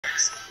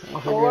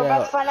I'll Well, figure we're it about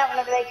to out. find out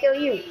whenever they kill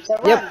you. So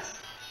Yep. run.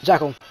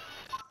 Jackal.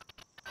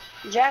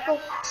 Jackal?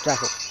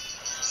 Jackal.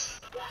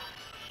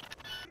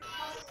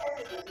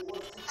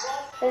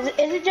 Is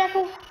it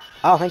Jackal?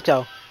 I don't think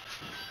so.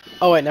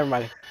 Oh wait, never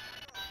mind.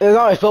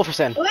 It's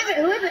Wilferson. Who is it?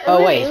 Who is it? Who Oh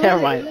is it? wait, Who is never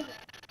it? mind. Who is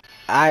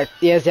it?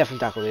 Yeah, it's definitely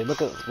Jackal, dude.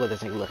 Look at what this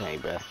thing looking at me,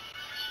 bro.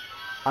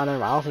 Oh, never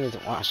mind. I don't think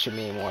it wants to shoot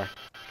me anymore.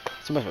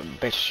 It's too much of a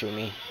bitch to shoot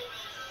me.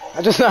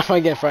 I'm just not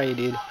gonna get in front of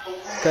you, dude.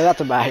 Cause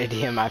that's a bad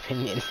idea in my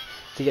opinion.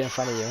 To get in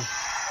front of you.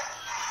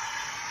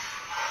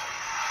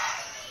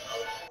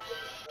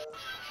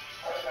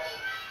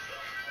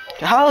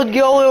 How did you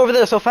get all the way over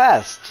there so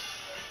fast?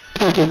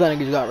 Then I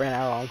just got ran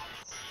out on.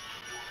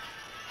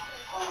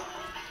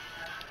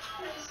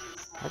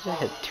 I just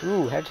hit 2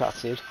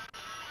 headshots, dude.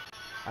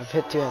 I've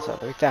hit 2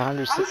 headshots. Like that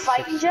 106. I'm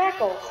fighting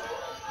Jackal.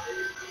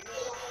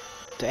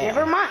 Damn.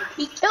 Never mind.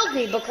 He killed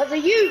me because of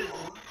you.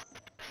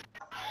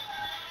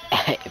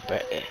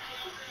 But,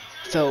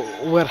 so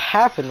what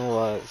happened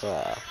was,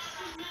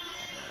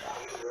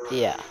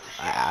 yeah,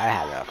 I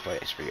had enough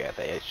footage for you. I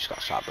think it just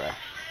got shot, bro.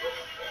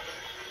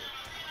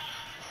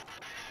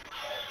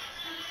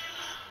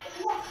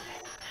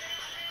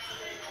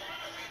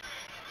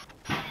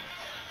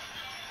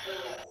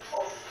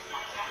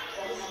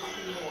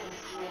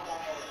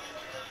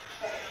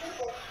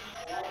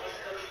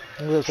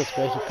 Real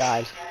conspiracy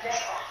guys.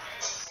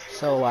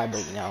 So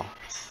lively, you know.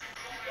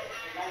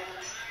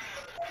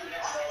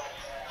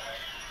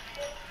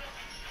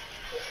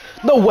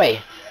 No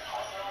way!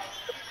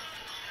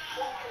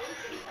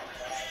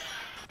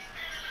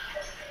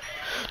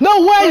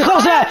 No way! You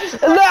close that!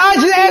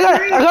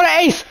 I got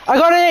an ace! I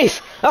got an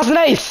ace! That's an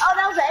ace! Oh,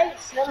 that was an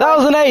ace. Never That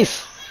was mind. an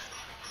ace!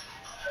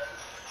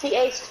 He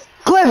aced.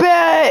 Clip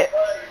it!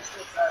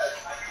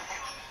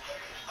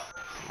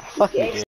 Fuck He you, aced. dude.